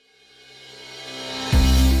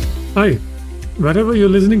Hi, wherever you're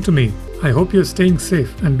listening to me, I hope you're staying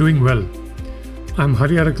safe and doing well. I'm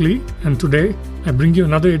Hari Arakli, and today I bring you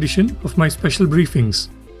another edition of my special briefings.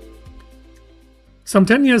 Some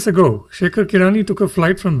 10 years ago, Shekhar Kirani took a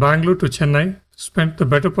flight from Bangalore to Chennai, spent the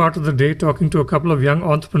better part of the day talking to a couple of young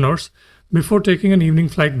entrepreneurs before taking an evening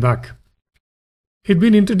flight back. He'd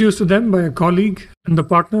been introduced to them by a colleague, and the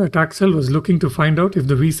partner at Axel was looking to find out if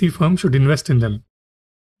the VC firm should invest in them.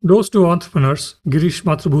 Those two entrepreneurs, Girish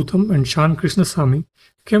Mathrubootham and Shan Krishnasamy,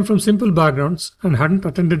 came from simple backgrounds and hadn't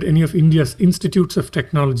attended any of India's institutes of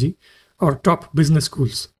technology or top business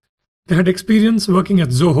schools. They had experience working at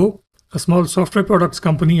Zoho, a small software products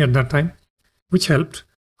company at that time, which helped,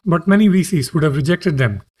 but many VCs would have rejected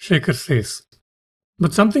them, Shekhar says.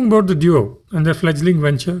 But something about the duo and their fledgling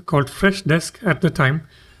venture called Freshdesk at the time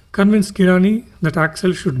convinced Kirani that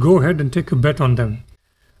Axel should go ahead and take a bet on them.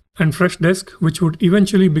 And Freshdesk, which would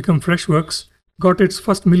eventually become Freshworks, got its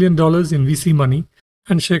first $1 million in VC money,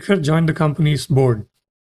 and Shekhar joined the company's board.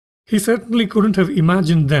 He certainly couldn't have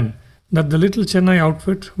imagined then that the little Chennai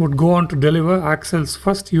outfit would go on to deliver Axel's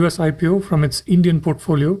first US IPO from its Indian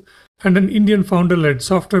portfolio and an Indian founder-led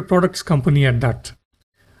software products company at that.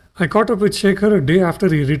 I caught up with Shekhar a day after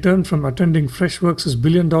he returned from attending Freshworks' $1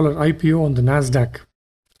 billion IPO on the Nasdaq.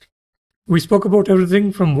 We spoke about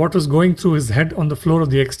everything from what was going through his head on the floor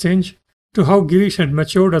of the exchange to how Girish had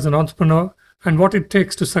matured as an entrepreneur and what it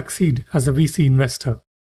takes to succeed as a VC investor.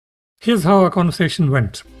 Here's how our conversation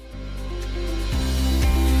went.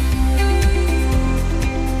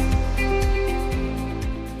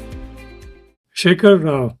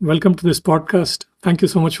 Shekhar, welcome to this podcast. Thank you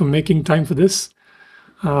so much for making time for this.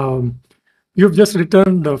 You've just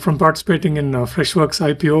returned from participating in Freshworks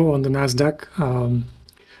IPO on the Nasdaq.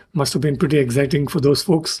 Must have been pretty exciting for those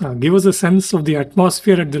folks. Give us a sense of the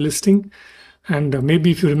atmosphere at the listing, and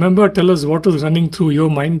maybe if you remember, tell us what was running through your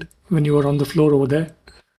mind when you were on the floor over there.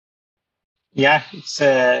 Yeah, it's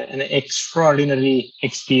an extraordinary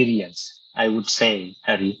experience, I would say,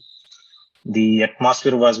 Harry. The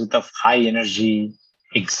atmosphere was with of high energy,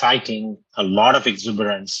 exciting, a lot of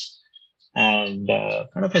exuberance, and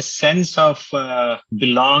kind of a sense of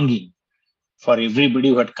belonging for everybody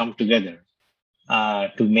who had come together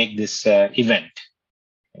to make this event.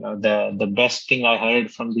 The best thing I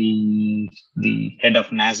heard from the head of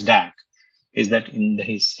Nasdaq is that in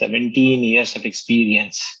his 17 years of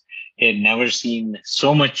experience, he had never seen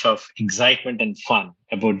so much of excitement and fun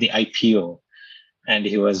about the IPO, and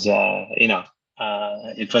he was,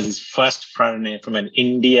 it was his first from an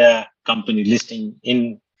India company listing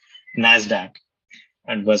in Nasdaq,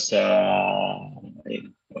 and was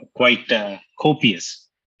quite copious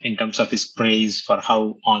in terms of his praise for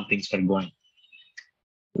how all things were going.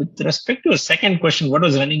 With respect to a second question, what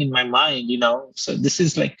was running in my mind, so this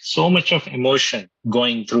is like so much of emotion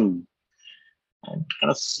going through. And kind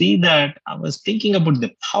of see that I was thinking about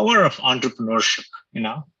the power of entrepreneurship,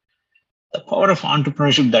 the power of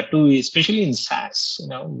entrepreneurship, that too, especially in SaaS,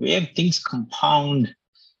 where things compound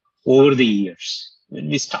over the years. When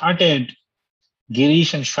we started,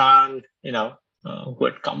 Girish and Shan, who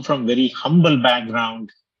had come from very humble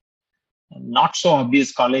background, not so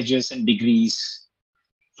obvious colleges and degrees,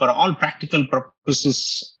 for all practical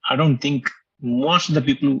purposes, I don't think most of the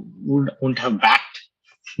people wouldn't have backed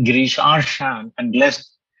Girish or Shan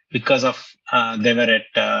unless because of they were at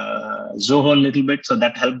Zoho a little bit, so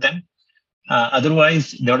that helped them.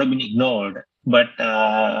 Otherwise, they would have been ignored. But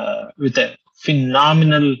with a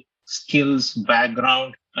phenomenal skills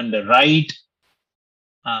background and the right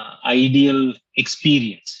ideal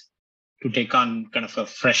experience to take on kind of a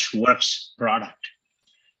Freshworks product.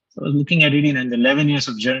 So I was looking at it in the 11 years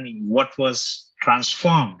of journey, what was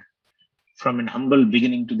transformed from an humble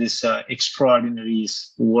beginning to this extraordinary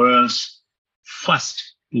world's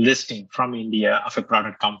first listing from India of a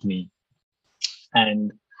product company.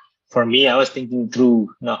 And for me, I was thinking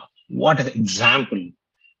through what an example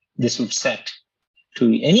this would set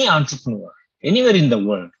to any entrepreneur anywhere in the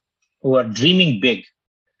world who are dreaming big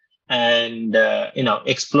and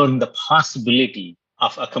exploring the possibility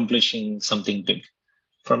of accomplishing something big.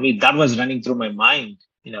 For me, that was running through my mind,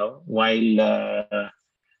 while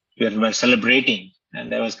we were celebrating,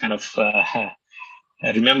 and I was kind of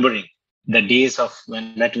remembering the days of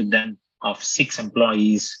when I met with them of 6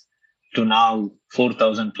 employees to now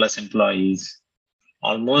 4,000 plus employees,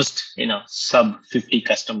 almost sub 50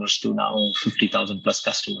 customers to now 50,000 plus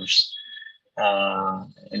customers,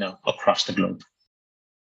 across the globe.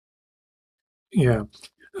 Yeah.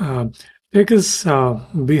 Take us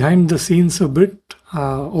behind the scenes a bit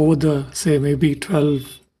over the, say, maybe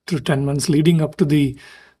 12 to 10 months leading up to the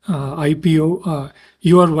IPO.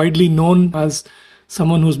 You are widely known as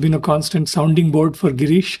someone who's been a constant sounding board for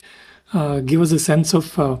Girish, give us a sense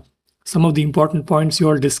of some of the important points you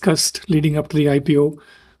all discussed leading up to the IPO.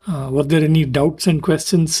 Were there any doubts and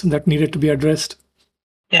questions that needed to be addressed?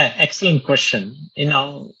 Yeah, excellent question.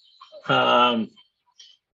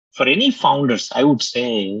 For any founders, I would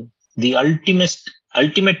say the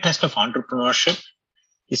ultimate test of entrepreneurship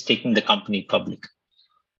is taking the company public,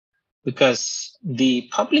 because the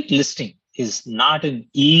public listing is not an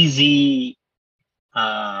easy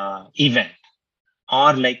event,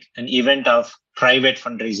 or like an event of private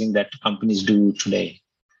fundraising that companies do today.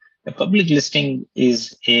 The public listing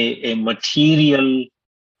is a material,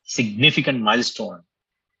 significant milestone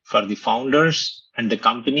for the founders and the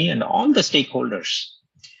company and all the stakeholders.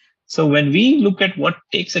 So when we look at what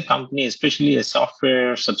takes a company, especially a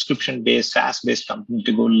software subscription-based, SaaS-based company,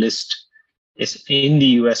 to go list is in the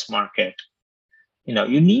US market,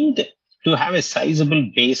 you need to have a sizable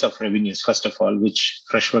base of revenues, first of all, which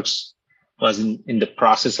Freshworks was in the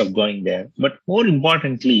process of going there. But more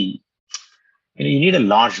importantly, you need a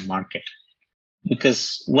large market,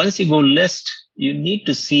 because once you go list, you need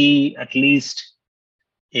to see at least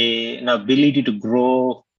an ability to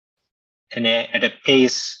grow at a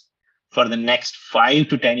pace for the next 5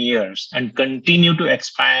 to 10 years and continue to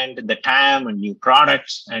expand the TAM and new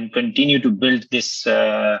products and continue to build this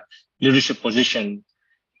leadership position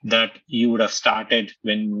that you would have started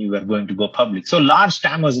when you were going to go public. So large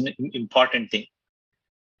TAM was an important thing.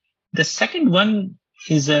 The second one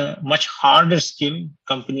is a much harder skill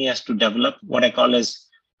company has to develop, what I call as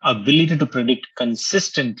ability to predict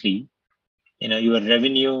consistently, your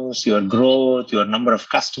revenues, your growth, your number of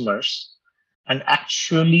customers, and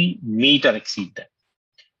actually meet or exceed them.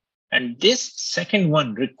 And this second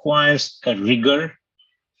one requires a rigor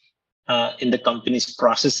in the company's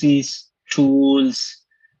processes, tools,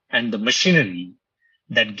 and the machinery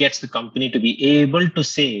that gets the company to be able to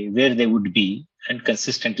say where they would be and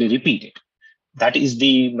consistently repeat it. That is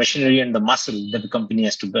the machinery and the muscle that the company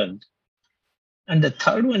has to build. And the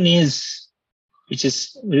third one is, which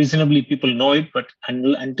is reasonably people know it, but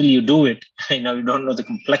until you do it, you don't know the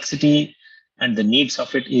complexity and the needs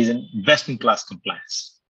of it, is in best-in-class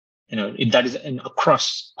compliance. That is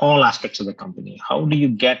across all aspects of the company. How do you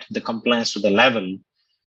get the compliance to the level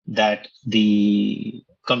that the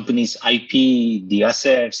company's IP, the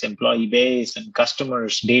assets, employee base, and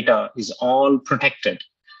customers' data is all protected,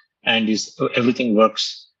 and everything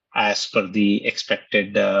works as per the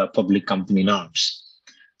expected public company norms?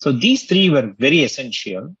 So these three were very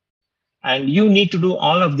essential, and you need to do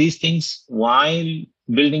all of these things while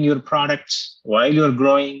building your products, while you're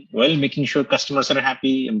growing, while making sure customers are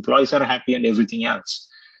happy, employees are happy, and everything else.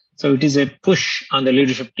 So it is a push on the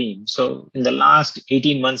leadership team. So in the last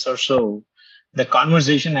 18 months or so, the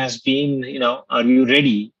conversation has been, are you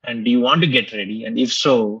ready? And do you want to get ready? And if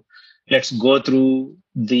so, let's go through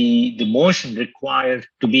the motion required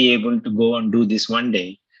to be able to go and do this one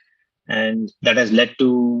day. And that has led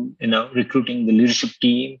to, recruiting the leadership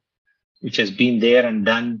team, which has been there and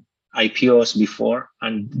done IPOs before.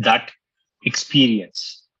 And that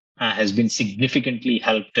experience has been significantly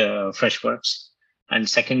helped Freshworks. And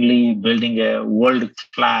secondly, building a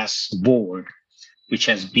world-class board, which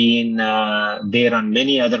has been there on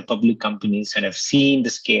many other public companies and have seen the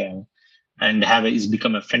scale and is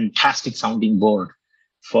become a fantastic sounding board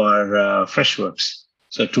for Freshworks.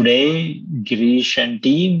 So today, Girish and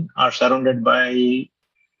team are surrounded by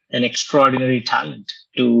an extraordinary talent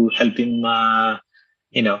to help him, not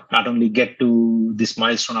only get to this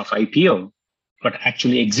milestone of IPO, but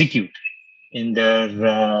actually execute in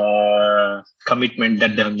their commitment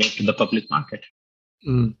that they have made to the public market.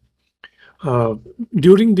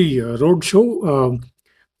 During the roadshow,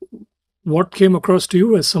 what came across to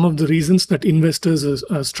you as some of the reasons that investors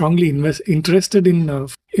are strongly interested in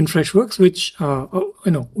Freshworks, which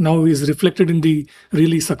now is reflected in the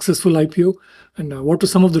really successful IPO? And what are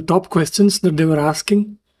some of the top questions that they were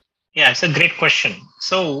asking? Yeah, it's a great question.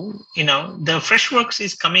 So, the Freshworks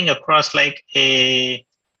is coming across like a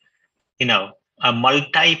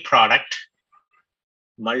multi-product,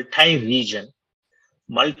 multi-region,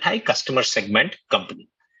 multi-customer segment company.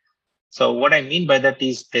 So what I mean by that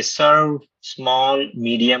is they serve small,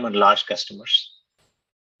 medium, and large customers.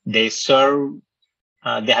 They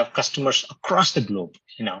have customers across the globe,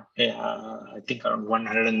 I think around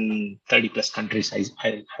 130 plus countries,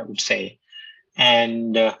 I would say,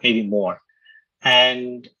 and maybe more.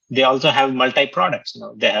 And they also have multi-products.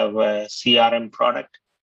 They have a CRM product,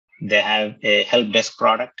 they have a help desk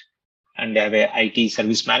product, and they have a IT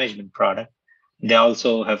service management product. They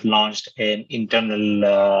also have launched an internal,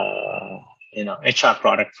 HR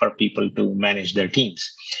product for people to manage their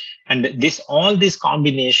teams. And all this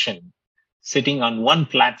combination sitting on one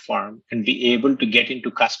platform and be able to get into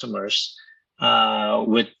customers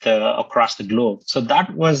with across the globe. So that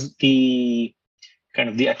was the kind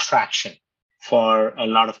of the attraction for a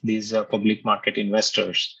lot of these public market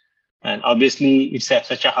investors. And obviously, it's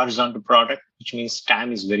such a horizontal product, which means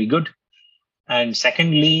TAM is very good. And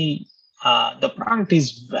secondly, the product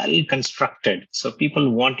is well constructed. So people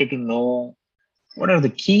wanted to know what are the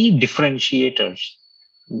key differentiators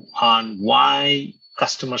on why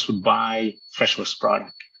customers would buy Freshworks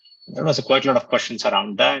product. There was quite a lot of questions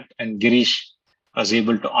around that, and Girish was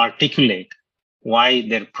able to articulate why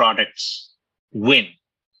their products win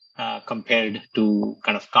compared to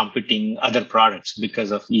kind of competing other products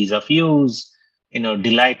because of ease of use,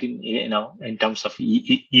 delight in terms of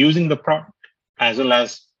using the product, as well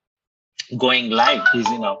as going live is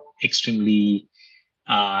extremely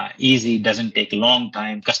easy, doesn't take a long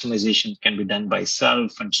time, customization can be done by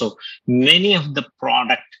self, and so many of the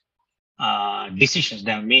product decisions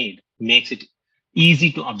they have made makes it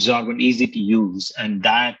easy to absorb and easy to use, and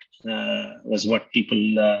that was what people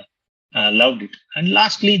loved it. And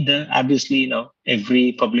lastly, obviously,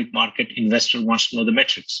 every public market investor wants to know the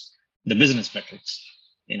metrics, the business metrics,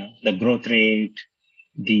 the growth rate,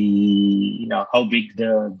 how big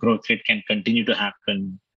the growth rate can continue to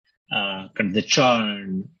happen, kind of the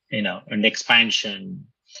churn, and expansion,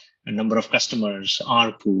 a number of customers,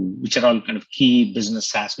 ARPU, which are all kind of key business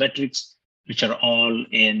SaaS metrics, which are all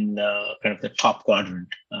in kind of the top quadrant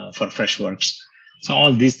for Freshworks. So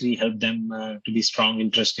all these three help them to be strong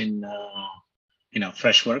interest in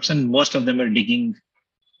Freshworks, and most of them are digging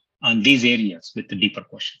on these areas with the deeper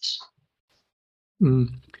questions.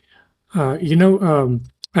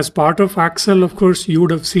 As part of Accel, of course, you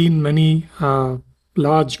would have seen many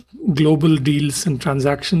large global deals and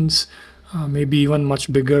transactions, maybe even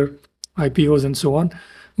much bigger IPOs and so on.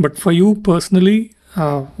 But for you personally,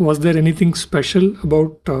 was there anything special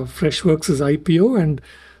about Freshworks' IPO? And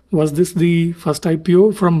was this the first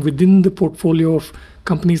IPO from within the portfolio of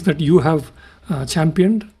companies that you have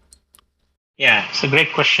championed? Yeah, it's a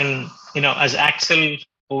great question. As Accel,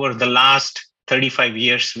 over the last 35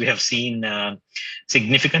 years, we have seen a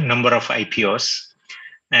significant number of IPOs.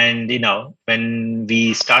 And, when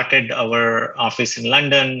we started our office in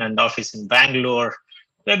London and office in Bangalore,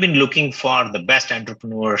 we have been looking for the best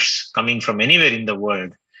entrepreneurs coming from anywhere in the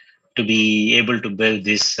world to be able to build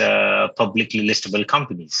these publicly listable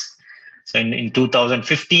companies. So in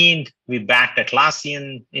 2015, we backed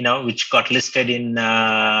Atlassian, which got listed in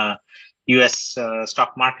US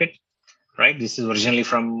stock market, right? This is originally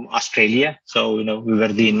from Australia. So, we were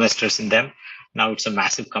the investors in them. Now it's a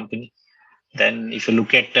massive company. Then if you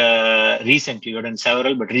look at recently, we've done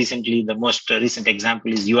several, but recently the most recent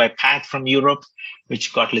example is UiPath from Europe,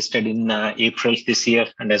 which got listed in April this year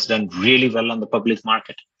and has done really well on the public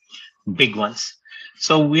market, big ones.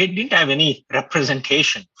 So we didn't have any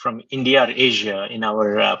representation from India or Asia in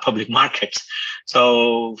our public markets.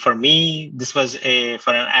 So for me, this was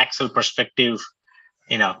for an Accel perspective,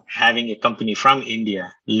 having a company from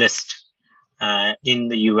India list in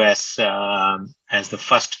the US as the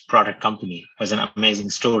first product company was an amazing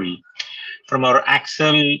story. From our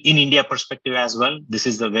Accel in India perspective as well, this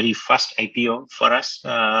is the very first IPO for us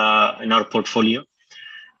in our portfolio.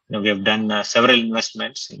 We have done several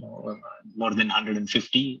investments, more than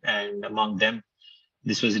 150, and among them,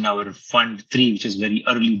 this was in our Fund 3, which is very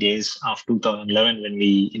early days of 2011 when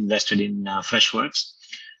we invested in Freshworks.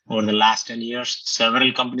 Over the last 10 years,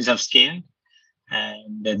 several companies have scaled.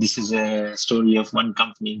 And this is a story of one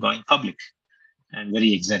company going public, and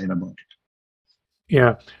very excited about it.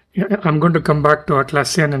 Yeah, I'm going to come back to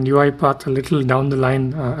Atlassian and UiPath a little down the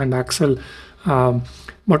line and Accel.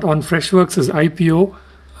 But on Freshworks' IPO,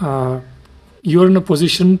 you're in a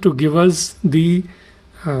position to give us the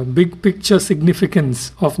big picture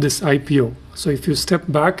significance of this IPO. So if you step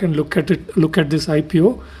back and look at this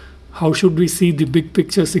IPO, how should we see the big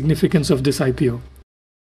picture significance of this IPO?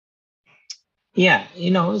 Yeah,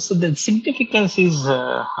 so the significance is,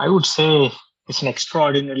 I would say, it's an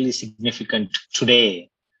extraordinarily significant today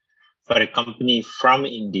for a company from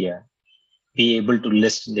India be able to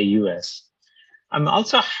list in the US. I'm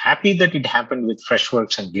also happy that it happened with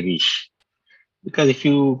Freshworks and Girish, because if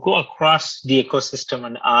you go across the ecosystem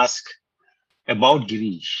and ask about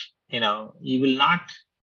Girish, you will not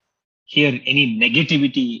hear any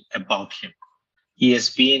negativity about him. He has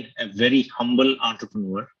been a very humble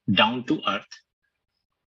entrepreneur, down to earth,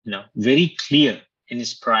 very clear in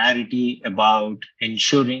his priority about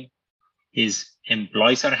ensuring his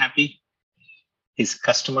employees are happy, his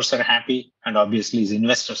customers are happy, and obviously his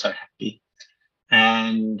investors are happy.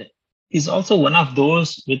 And is also one of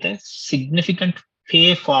those with a significant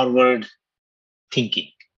pay forward thinking.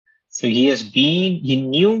 So he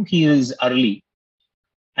knew he is early,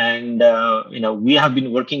 and we have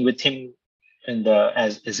been working with him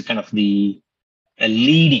as a kind of a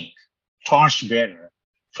leading torch bearer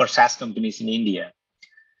for SaaS companies in India.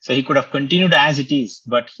 So he could have continued as it is,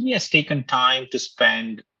 but he has taken time to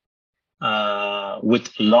spend with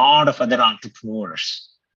a lot of other entrepreneurs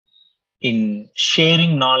in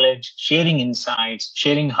sharing knowledge, sharing insights,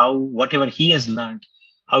 sharing how whatever he has learned,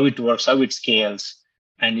 how it works, how it scales,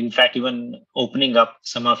 and in fact, even opening up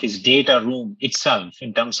some of his data room itself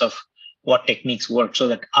in terms of what techniques work so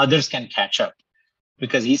that others can catch up.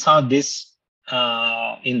 Because he saw this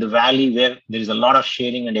in the valley where there is a lot of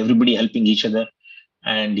sharing and everybody helping each other.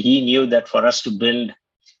 And he knew that for us to build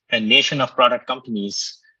a nation of product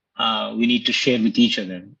companies, we need to share with each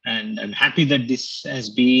other. And I'm happy that this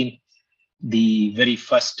has been the very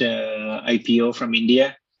first IPO from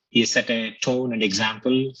India. He has set a tone and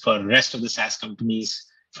example for the rest of the SaaS companies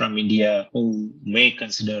from India who may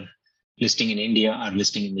consider listing in India or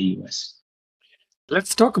listing in the US.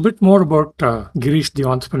 Let's talk a bit more about Girish, the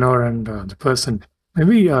entrepreneur and the person.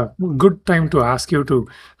 Maybe a good time to ask you to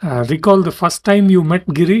recall the first time you met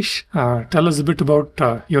Girish. Tell us a bit about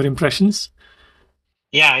your impressions.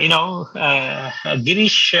 Yeah,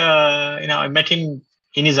 Girish, I met him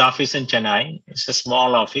in his office in Chennai. It's a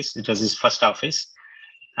small office. It was his first office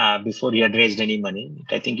before he had raised any money.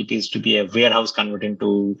 I think it used to be a warehouse converted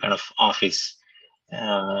into kind of office,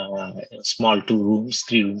 small 2 rooms,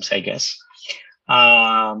 3 rooms, I guess.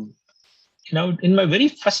 In my very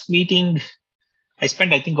first meeting, I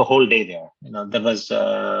spent, I think, a whole day there. There was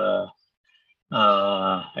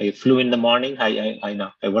I flew in the morning. I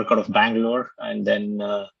work out of Bangalore and then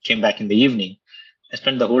came back in the evening. I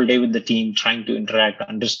spent the whole day with the team trying to interact,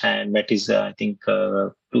 understand. Met his, I think,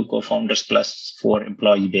 2 co-founders plus 4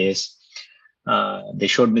 employee base. They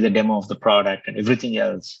showed me the demo of the product and everything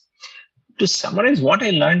else. To summarize what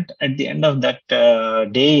I learned at the end of that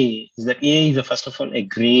day is that AA is, first of all, a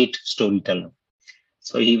great storyteller.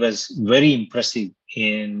 So he was very impressive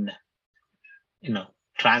in,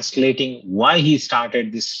 translating why he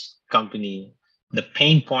started this company, the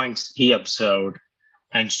pain points he observed,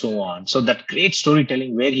 and so on. So that great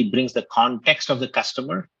storytelling where he brings the context of the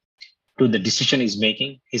customer to the decision he's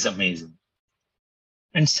making is amazing.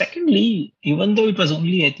 And secondly, even though it was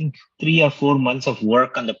only, I think, 3 or 4 months of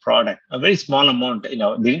work on the product, a very small amount, they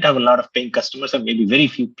didn't have a lot of paying customers or maybe very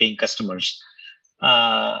few paying customers.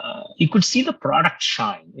 You could see the product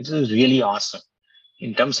shine. It was really awesome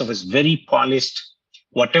in terms of its very polished.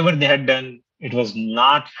 Whatever they had done, it was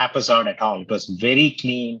not haphazard at all. It was very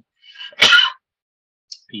clean.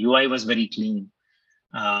 UI was very clean.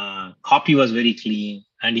 Copy was very clean.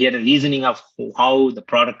 And he had a reasoning of how the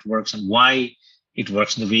product works and why it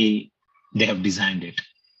works the way they have designed it.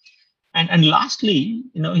 And lastly,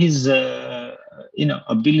 his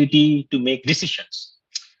ability to make decisions.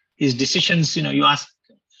 His decisions, I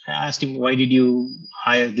asked him, why did you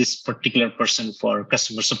hire this particular person for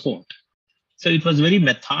customer support? So it was very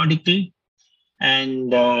methodical.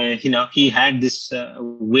 And, he had this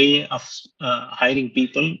way of hiring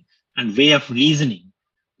people and way of reasoning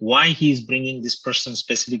why he's bringing this person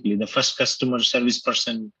specifically, the first customer service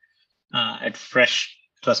person at Fresh.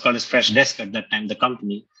 It was called as Fresh Desk at that time, the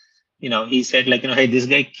company. He said hey, this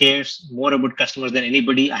guy cares more about customers than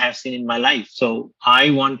anybody I have seen in my life. So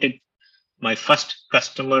I wanted my first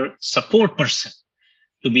customer support person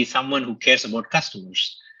to be someone who cares about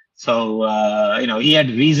customers. So, he had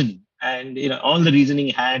reasoning and, all the reasoning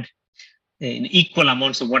had in equal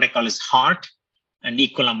amounts of what I call as heart and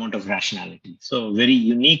equal amount of rationality. So very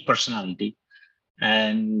unique personality.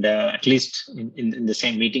 And at least in the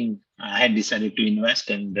same meeting, I had decided to invest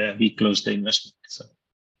and we closed the investment. So.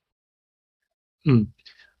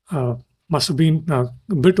 Must have been a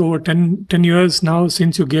bit over 10 years now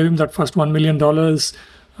since you gave him that first $1 million.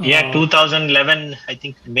 Yeah, 2011, I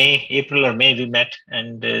think April or May we met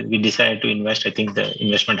and we decided to invest. I think the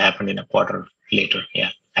investment happened in a quarter later. Yeah,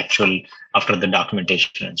 actually after the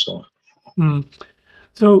documentation and so on.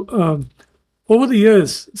 So over the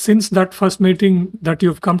years, since that first meeting that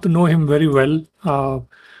you've come to know him very well,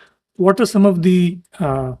 what are some of the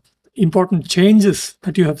important changes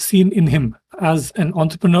that you have seen in him as an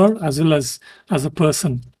entrepreneur as well as a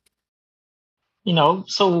person?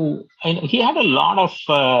 So he had a lot of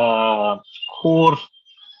core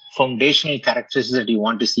foundational characteristics that you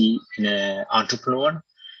want to see in an entrepreneur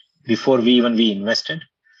before we invested,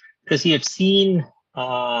 because he had seen,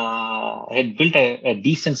 had built a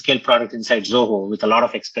decent scale product inside Zoho with a lot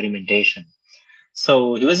of experimentation.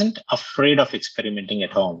 So he wasn't afraid of experimenting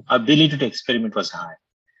at home. Ability to experiment was high.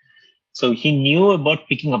 So he knew about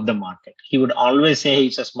picking up the market. He would always say, hey,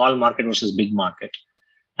 it's a small market versus big market.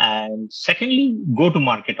 And secondly, go to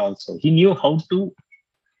market also. He knew how to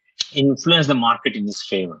influence the market in his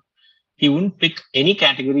favor. He wouldn't pick any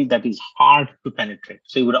category that is hard to penetrate.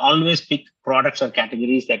 So he would always pick products or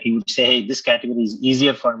categories that he would say, hey, this category is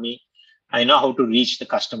easier for me. I know how to reach the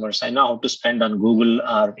customers. I know how to spend on Google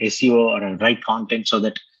or SEO or write content so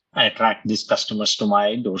that I attract these customers to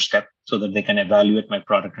my doorstep so that they can evaluate my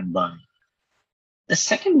product and buy. The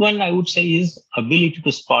second one I would say is ability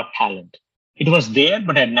to spot talent. It was there,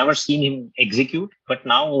 but I had never seen him execute. But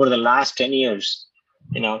now over the last 10 years,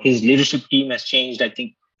 his leadership team has changed, I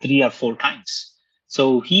think, 3 or 4 times.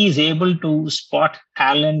 So he is able to spot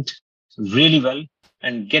talent really well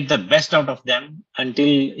and get the best out of them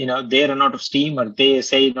until they run out of steam, or they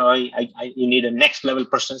say, you need a next level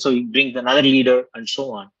person. So he brings another leader and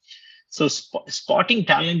so on. So spotting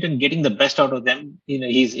talent and getting the best out of them,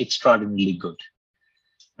 he's extraordinarily good.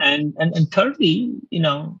 And thirdly,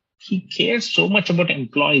 he cares so much about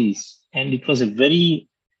employees. And it was a very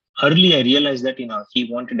early, I realized that,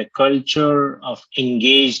 he wanted a culture of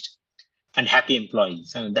engaged and happy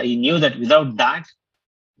employees. And he knew that without that,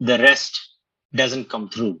 the rest doesn't come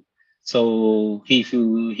through. So if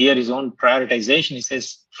you hear his own prioritization, he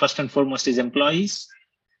says, first and foremost is employees.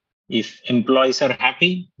 If employees are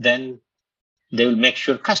happy, then they will make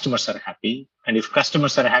sure customers are happy. And if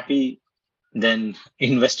customers are happy, then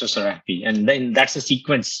investors are happy. And then that's a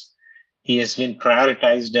sequence. He has been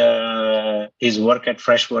prioritized his work at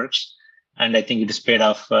Freshworks, and I think it has paid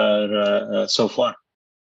off so far.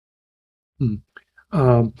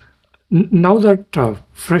 Now that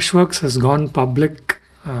Freshworks has gone public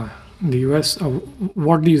in the US,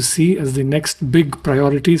 what do you see as the next big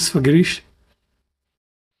priorities for Girish?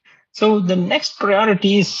 So the next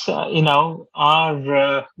priorities,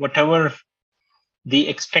 are whatever the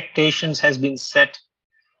expectations has been set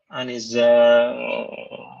on his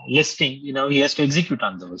listing. He has to execute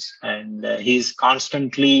on those, and he's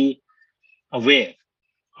constantly aware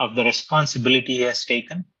of the responsibility he has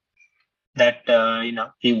taken. That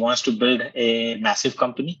he wants to build a massive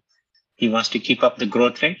company. He wants to keep up the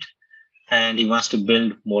growth rate, and he wants to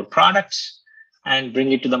build more products and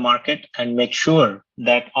bring it to the market and make sure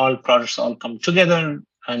that all products all come together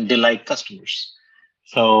and delight customers.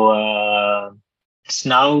 So it's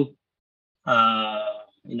now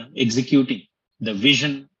executing the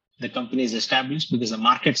vision the company is established, because the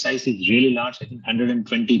market size is really large. I think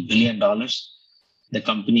 $120 billion. The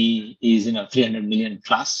company is 300 million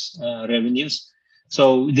plus revenues.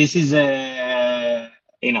 So this is a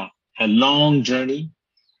long journey,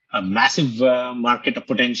 a massive market of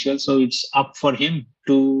potential. So it's up for him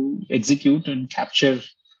to execute and capture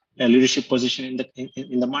a leadership position in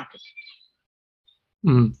the market.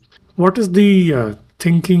 What is the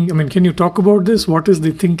thinking? I mean, can you talk about this? What is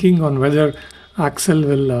the thinking on whether Accel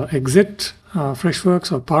will exit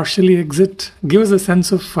Freshworks or partially exit? Give us a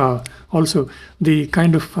sense of also the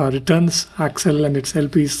kind of returns Accel and its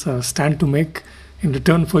LPs stand to make in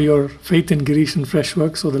return for your faith in Girish and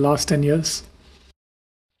Freshworks over the last 10 years.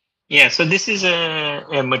 Yeah, so this is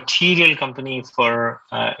a material company for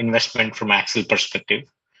investment from Accel perspective.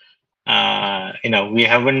 We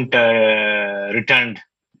haven't returned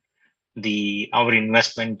our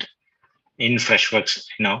investment in Freshworks,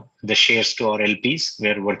 the shares to our LPs.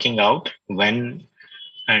 We're working out when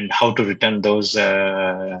and how to return those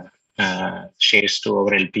shares to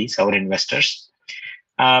our LPs, our investors.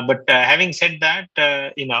 But having said that,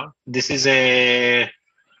 this is an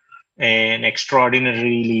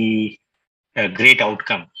extraordinarily great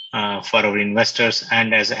outcome for our investors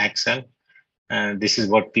and as Accel. This is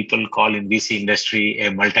what people call in VC industry a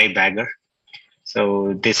multi-bagger.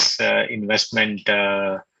 So this investment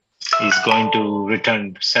is going to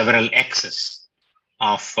return several X's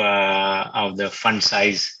of the fund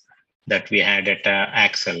size that we had at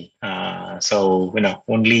Accel. So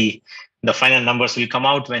only the final numbers will come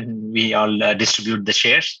out when we all distribute the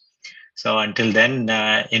shares. So until then,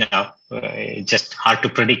 it's just hard to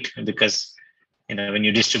predict, because when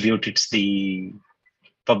you distribute, it's the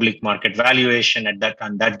public market valuation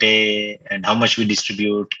on that day and how much we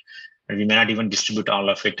distribute. And we may not even distribute all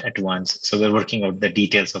of it at once. So we're working out the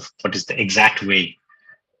details of what is the exact way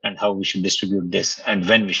and how we should distribute this and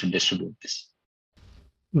when we should distribute this.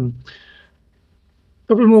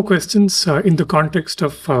 Couple more questions in the context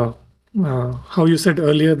of how you said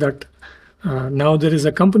earlier that now there is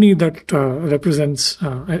a company that represents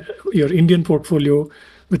your Indian portfolio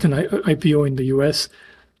with an IPO in the US.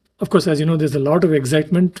 Of course, as you know, there's a lot of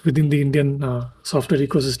excitement within the Indian software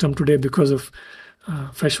ecosystem today because of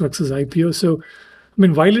Freshworks' IPO. So, I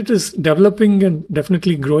mean, while it is developing and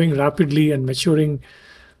definitely growing rapidly and maturing,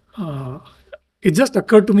 it just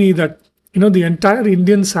occurred to me that the entire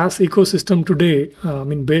Indian SaaS ecosystem today, I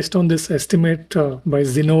mean, based on this estimate by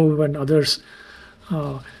Zinnov and others,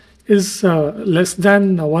 uh, is less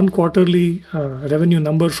than one quarterly revenue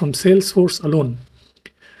number from Salesforce alone.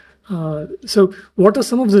 So, what are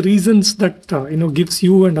some of the reasons that gives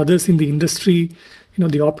you and others in the industry,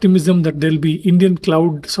 the optimism that there'll be Indian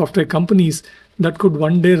cloud software companies that could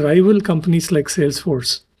one day rival companies like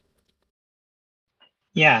Salesforce?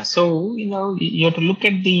 Yeah, so you have to look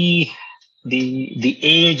at the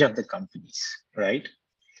age of the companies, right?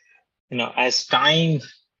 As time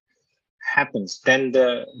happens, then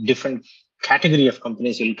the different category of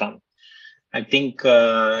companies will come. I think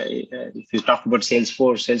if you talk about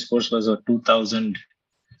Salesforce was a 2000,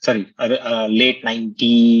 sorry, late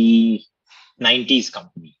 90s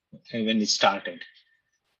company when it started.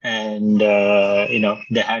 And,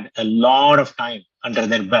 they had a lot of time under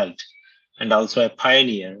their belt and also a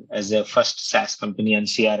pioneer as a first SaaS company on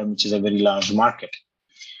CRM, which is a very large market.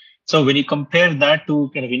 So when you compare that to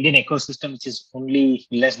kind of Indian ecosystem, which is only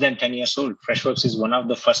less than 10 years old, Freshworks is one of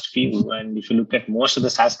the first few. And if you look at most of the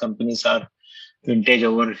SaaS companies are vintage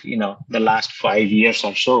over, the last 5 years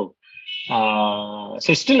or so. So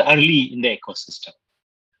it's still early in the ecosystem.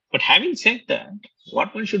 But having said that,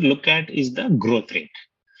 what one should look at is the growth rate.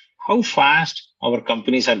 How fast our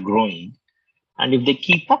companies are growing. And if they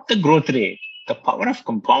keep up the growth rate, the power of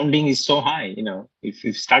compounding is so high. If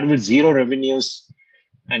you start with zero revenues,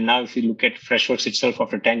 and now if you look at Freshworks itself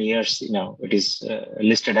after 10 years, it is a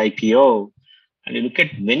listed IPO. And you look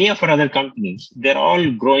at many of our other companies, they're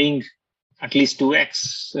all growing at least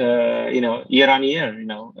 2x, year on year.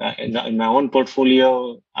 In my own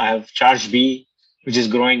portfolio, I have ChargeBee, which is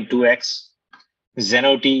growing 2x,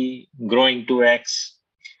 Zenoti growing 2x.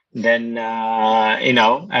 Then,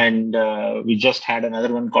 we just had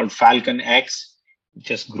another one called Falcon X, which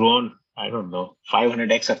has grown, I don't know,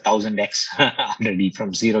 500x or 1000x already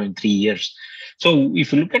from zero in 3 years. So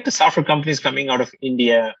if you look at the software companies coming out of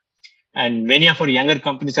India, and many of our younger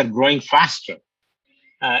companies are growing faster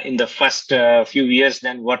in the first few years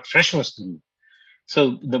than what Freshworks grew.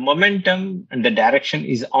 So the momentum and the direction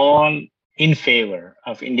is all in favor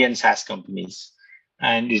of Indian SaaS companies.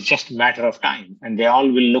 And it's just a matter of time. And they all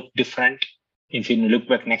will look different if you look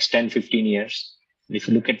back next 10, 15 years. If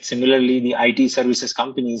you look at similarly the IT services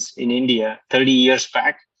companies in India, 30 years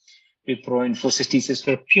back, Wipro, Infosys, TCS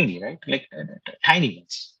were puny, right? Like tiny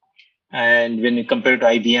ones. And when you compare to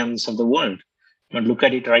IBMs of the world, but look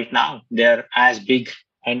at it right now, they're as big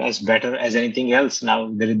and as better as anything else. Now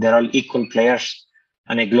they're all equal players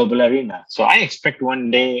on a global arena. So I expect one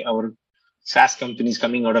day our SaaS companies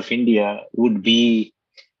coming out of India would be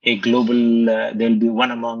a global, they'll be one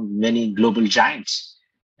among many global giants.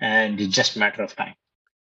 And it's just a matter of time.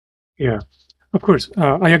 Yeah, of course.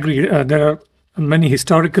 I agree. There are many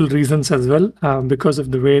historical reasons as well because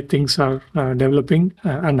of the way things are developing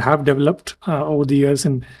and have developed over the years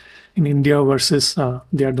in India versus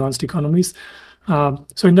the advanced economies. So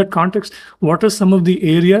in that context, what are some of the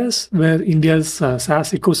areas where India's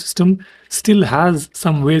SaaS ecosystem still has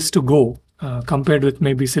some ways to go compared with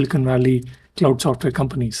maybe Silicon Valley cloud software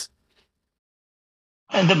companies?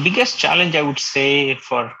 And the biggest challenge, I would say,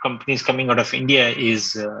 for companies coming out of India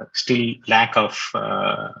is still lack of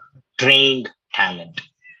trained talent.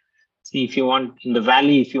 See, if you want in the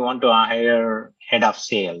Valley, if you want to hire head of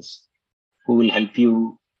sales who will help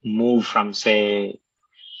you move from, say,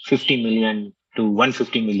 50 million to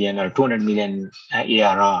 150 million or 200 million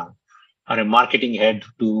ARR, or a marketing head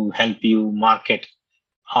to help you market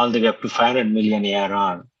all the way up to 500 million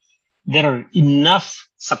ARR, there are enough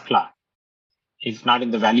supply, if not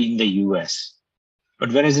in the Valley, in the US.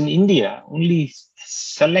 But whereas in India, only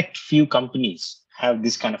select few companies have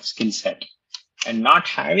this kind of skill set. And not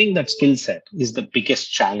having that skill set is the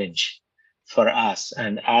biggest challenge for us.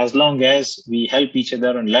 And as long as we help each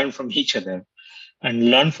other and learn from each other and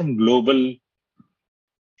learn from global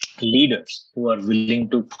leaders who are willing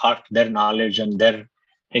to part their knowledge and their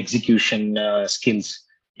execution skills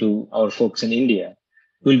to our folks in India,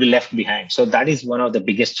 will be left behind. So that is one of the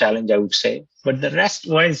biggest challenge, I would say. But the rest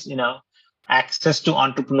was, access to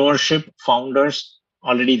entrepreneurship, founders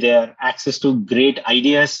already there, access to great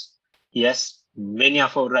ideas. Yes, many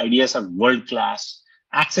of our ideas are world class.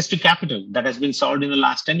 Access to capital that has been solved in the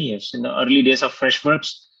last 10 years. In the early days of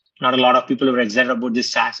Freshworks, not a lot of people were excited about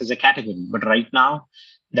this SaaS as a category. But right now,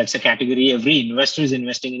 that's a category every investor is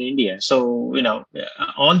investing in India. So,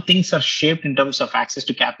 all things are shaped in terms of access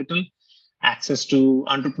to capital, access to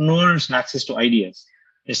entrepreneurs, and access to ideas.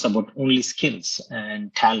 It's about only skills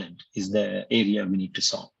and talent is the area we need to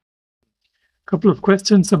solve. Couple of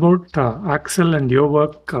questions about Axel and your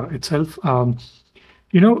work itself.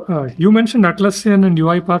 You mentioned Atlassian and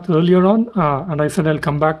UiPath earlier on, and I said I'll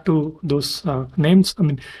come back to those names. I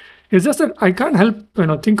mean, it's just that I can't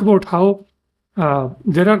help think about how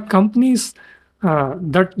there are companies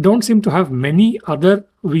that don't seem to have many other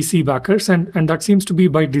VC backers, and that seems to be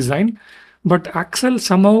by design. But Axel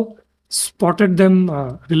somehow spotted them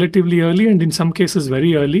relatively early, and in some cases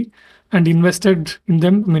very early, and invested in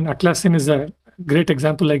them. I mean, Atlassian is a great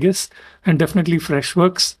example, I guess, and definitely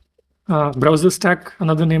Freshworks. Browser Stack,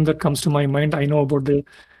 another name that comes to my mind. I know about the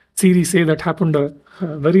Series A that happened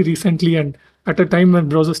very recently, and at a time when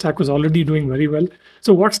Browser Stack was already doing very well.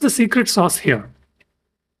 So, what's the secret sauce here?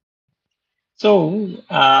 So,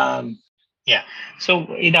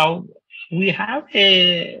 we have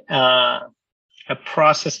a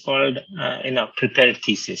process called prepared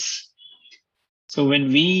thesis. So when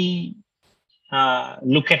we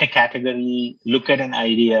look at a category, look at an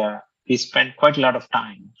idea, we spend quite a lot of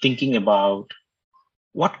time thinking about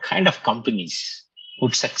what kind of companies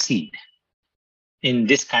would succeed in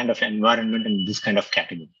this kind of environment and this kind of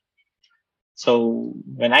category. So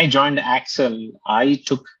when I joined Axel, I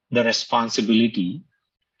took the responsibility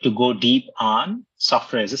to go deep on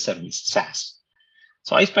software as a service, SaaS.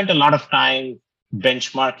 So I spent a lot of time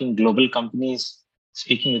benchmarking global companies,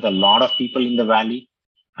 speaking with a lot of people in the Valley.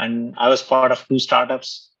 And I was part of 2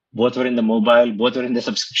 startups. Both were in the mobile, both were in the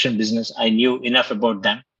subscription business. I knew enough about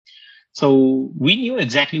them. So we knew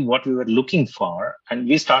exactly what we were looking for. And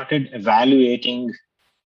we started evaluating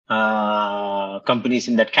companies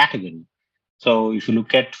in that category. So if you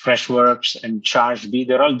look at Freshworks and ChargeBee,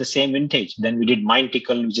 they're all the same vintage. Then we did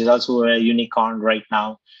Mindtickle, which is also a unicorn right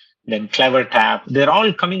now. Then CleverTap. They're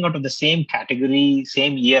all coming out of the same category,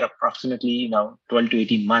 same year, approximately 12 to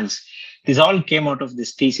 18 months. These all came out of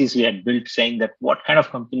this thesis we had built, saying that what kind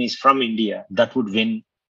of companies from India that would win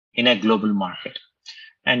in a global market.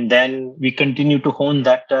 And then we continue to hone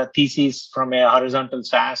that thesis from a horizontal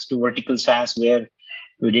SaaS to vertical SaaS, where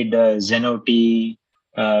we did Zenoti,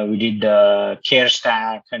 we did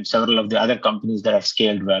CareStack, and several of the other companies that have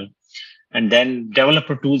scaled well. And then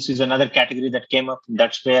developer tools is another category that came up.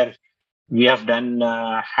 That's where we have done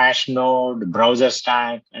Hashnode, Browser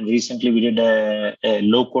Stack, and recently we did a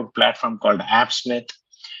low-code platform called AppSmith,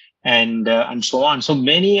 and so on. So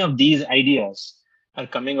many of these ideas are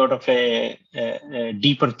coming out of a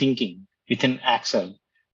deeper thinking within Axel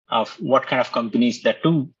of what kind of companies that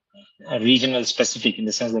do regional specific, in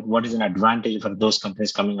the sense that what is an advantage for those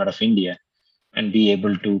companies coming out of India, and be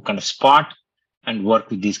able to kind of spot and work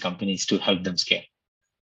with these companies to help them scale.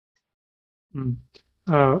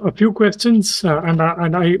 A few questions, and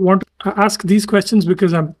I want to ask these questions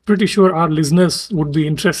because I'm pretty sure our listeners would be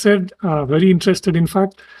interested, very interested, in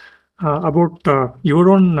fact, about your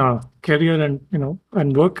own career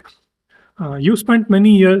and work. You spent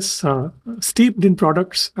many years steeped in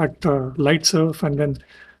products at Lightsurf, and then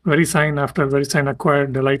after VeriSign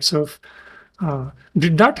acquired Lightsurf.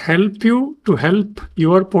 Did that help you to help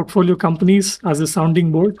your portfolio companies as a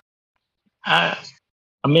sounding board?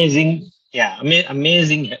 Amazing. Yeah,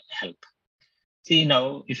 amazing help. See,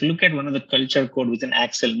 if you look at one of the culture code within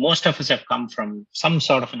Axel, most of us have come from some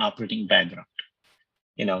sort of an operating background.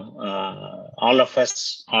 All of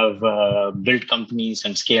us have built companies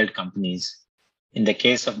and scaled companies. In the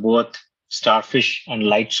case of both Starfish and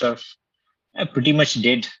Lightsurf, I pretty much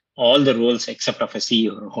did all the roles except of a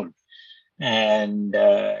CEO role, and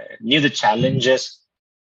knew the challenges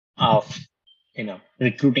of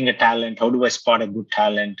recruiting a talent. How do I spot a good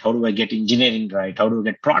talent? How do I get engineering right? How do I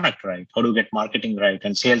get product right? How do I get marketing right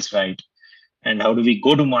and sales right? And how do we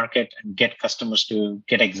go to market and get customers to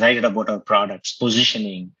get excited about our products,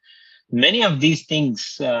 positioning? Many of these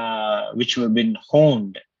things which have been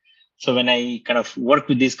honed. So when I kind of work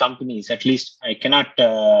with these companies, at least I cannot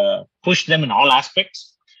push them in all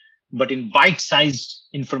aspects, but in bite-sized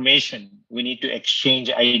information, we need to exchange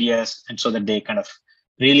ideas, and so that they kind of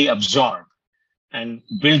really absorb and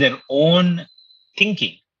build their own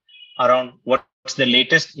thinking around what's the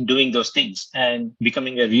latest in doing those things and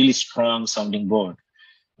becoming a really strong sounding board.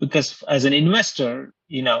 Because as an investor,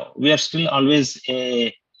 we are still always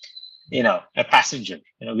a passenger.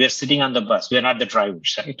 We are sitting on the bus. We are not the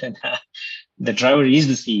drivers, right? And the driver is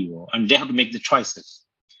the CEO, and they have to make the choices.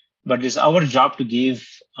 But it's our job to give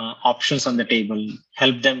options on the table,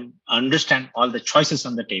 help them understand all the choices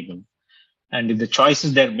on the table. And if the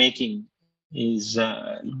choices they're making is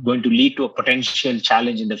going to lead to a potential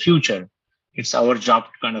challenge in the future, it's our job to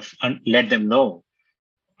kind of let them know.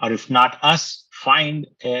 Or if not us, find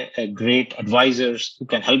a great advisors who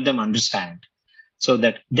can help them understand so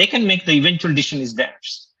that they can make the eventual decision is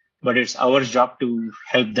theirs. But it's our job to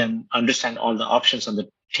help them understand all the options on the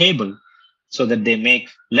table so that they make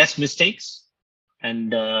less mistakes.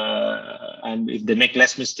 And if they make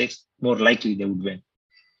less mistakes, more likely they would win.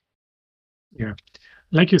 Yeah.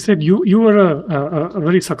 Like you said, you were a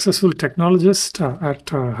very successful technologist at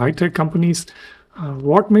high-tech companies.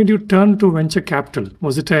 What made you turn to venture capital?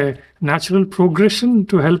 Was it a natural progression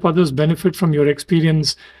to help others benefit from your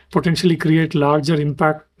experience, potentially create larger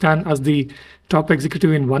impact than as the top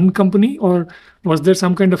executive in one company, or was there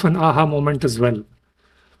some kind of an aha moment as well?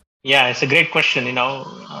 Yeah, it's a great question.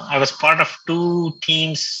 I was part of two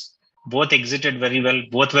teams, both exited very well,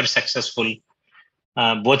 both were successful,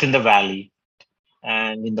 both in the valley.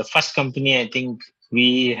 And in the first company, I think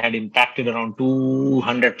we had impacted around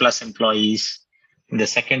 200 plus employees. In the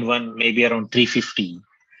second one, maybe around 350.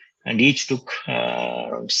 And each took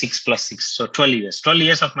around 6 plus 6, so 12 years. 12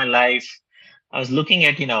 years of my life, I was looking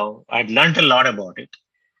at, I'd learned a lot about it.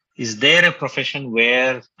 Is there a profession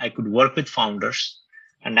where I could work with founders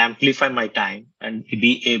and amplify my time and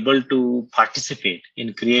be able to participate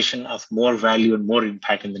in creation of more value and more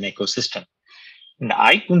impact in the ecosystem? And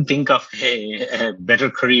I couldn't think of a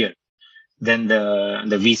better career than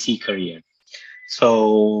the VC career.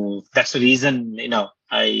 So that's the reason,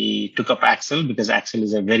 I took up Axel, because Axel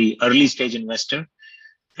is a very early stage investor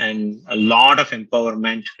and a lot of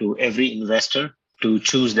empowerment to every investor to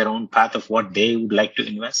choose their own path of what they would like to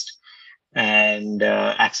invest. And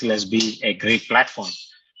Axel has been a great platform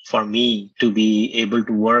for me to be able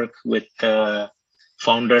to work with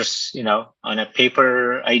founders, on a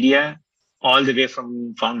paper idea, all the way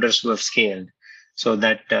from founders who have scaled, so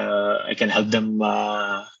that I can help them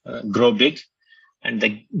grow big and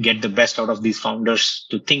they get the best out of these founders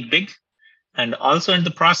to think big. And also in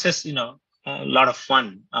the process, a lot of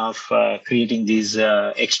fun of creating these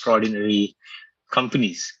extraordinary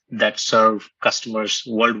companies that serve customers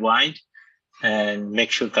worldwide and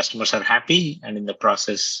make sure customers are happy. And in the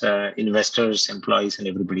process, investors, employees, and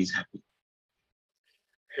everybody's happy.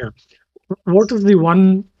 Yeah. What is the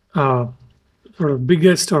one sort of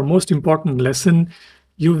biggest or most important lesson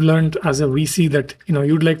you've learned as a VC that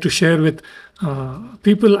you'd like to share with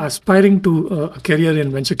people aspiring to a career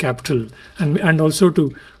in venture capital, and also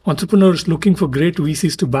to entrepreneurs looking for great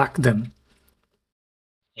VCs to back them?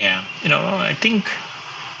 Yeah, I think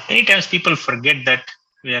many times people forget that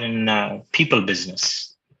we are in people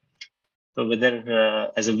business. So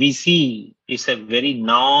whether as a VC, it's a very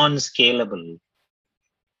non-scalable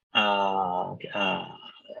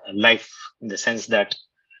life, in the sense that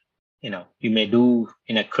you may do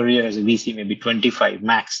in a career as a VC maybe 25,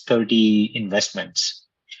 max 30 investments.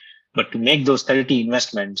 But to make those 30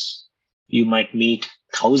 investments, you might meet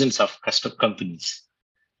thousands of custom companies.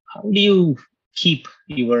 How do you keep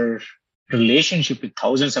your relationship with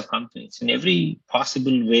thousands of companies in every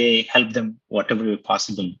possible way, help them whatever way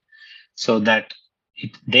possible, so that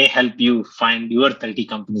they help you find your 30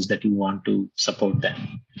 companies that you want to support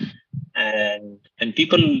them? And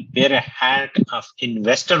people wear a hat of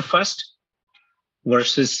investor first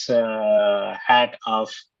versus a hat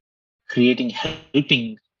of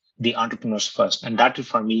helping the entrepreneurs first. And that is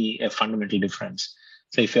for me a fundamental difference.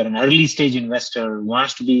 So if you're an early stage investor who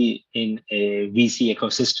wants to be in a VC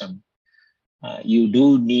ecosystem, you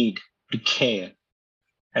do need to care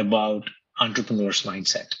about entrepreneurs'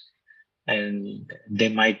 mindset. And they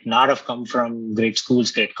might not have come from great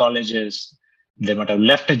schools, great colleges. They might have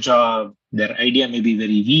left a job. Their idea may be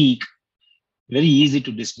very weak. Very easy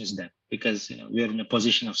to dismiss them because we are in a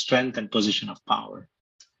position of strength and position of power.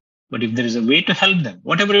 But if there is a way to help them,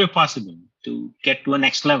 whatever way possible, to get to a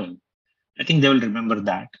next level, I think they will remember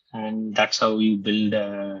that, and that's how you build,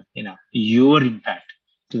 your impact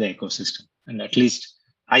to the ecosystem. And at least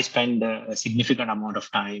I spend a significant amount of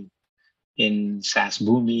time in SaaS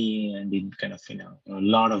Boomi and in kind of a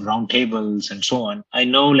lot of roundtables and so on. I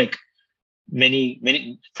know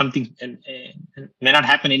many something may not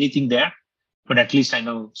happen anything there, but at least I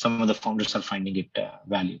know some of the founders are finding it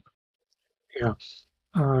valuable. Yeah.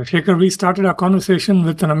 Shekhar, we started our conversation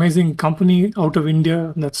with an amazing company out of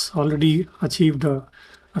India that's already achieved a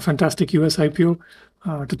fantastic US IPO.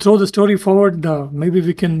 To throw the story forward, maybe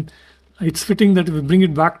it's fitting that we bring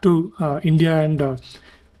it back to India, and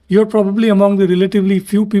you're probably among the relatively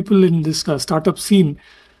few people in this startup scene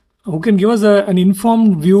who can give us an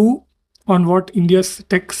informed view on what India's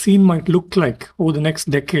tech scene might look like over the next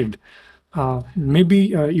decade. Maybe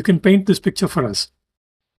you can paint this picture for us.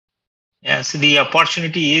 Yeah, so the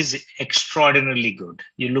opportunity is extraordinarily good.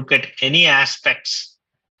 You look at any aspects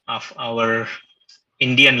of our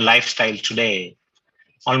Indian lifestyle today,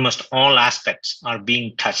 almost all aspects are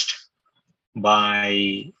being touched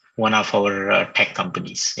by one of our tech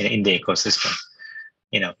companies in the ecosystem.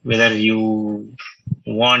 Whether you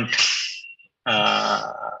want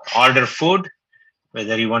order food,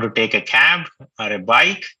 whether you want to take a cab or a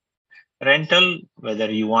bike rental, whether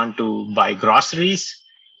you want to buy groceries,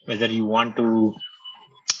 whether you want to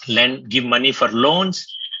give money for loans,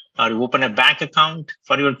 or you open a bank account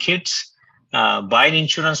for your kids, buy an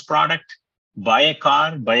insurance product, buy a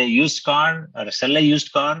car, buy a used car, or sell a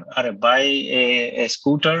used car, or buy a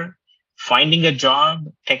scooter, finding a job,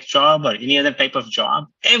 tech job, or any other type of job,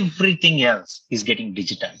 everything else is getting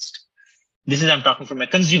digitized. I'm talking from a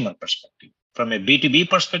consumer perspective. From a B2B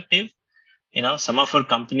perspective, some of our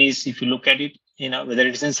companies, if you look at it, whether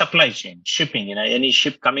it's in supply chain, shipping, any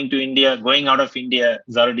ship coming to India, going out of India,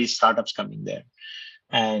 there's already startups coming there.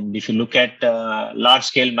 And if you look at large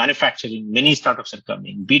scale manufacturing, many startups are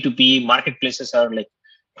coming. B2B marketplaces are like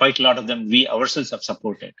quite a lot of them we ourselves have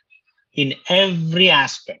supported. In every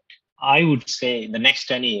aspect, I would say in the next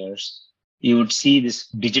 10 years, you would see this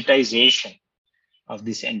digitization of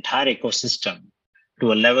this entire ecosystem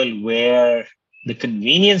to a level where the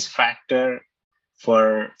convenience factor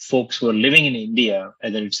for folks who are living in India,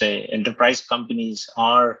 whether it's enterprise companies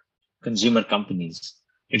or consumer companies,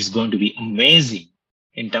 it's going to be amazing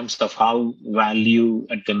in terms of how value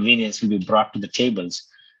and convenience will be brought to the tables.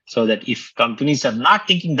 So that if companies are not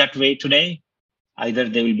thinking that way today, either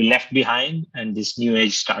they will be left behind and these new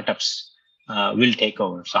age startups will take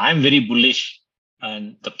over. So I'm very bullish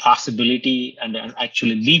on the possibility and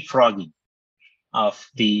actually leapfrogging of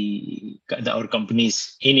our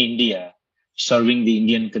companies in India serving the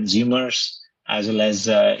Indian consumers as well as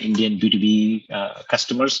Indian B2B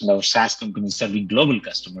customers, and our SaaS companies serving global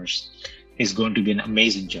customers is going to be an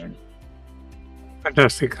amazing journey.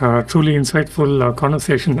 Fantastic. Truly insightful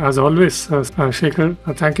conversation. As always, Shekhar,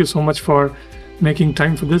 thank you so much for making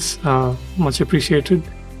time for this. Much appreciated.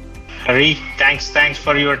 Hari, thanks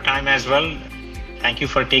for your time as well. Thank you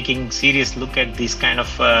for taking serious look at these kind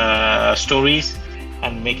of stories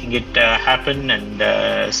and making it happen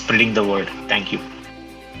and spreading the word. Thank you.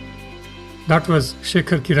 That was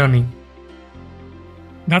Shekhar Kirani.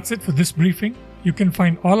 That's it for this briefing. You can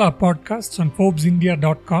find all our podcasts on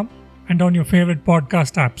ForbesIndia.com and on your favorite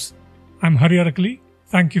podcast apps. I'm Hari Arakali.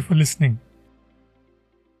 Thank you for listening.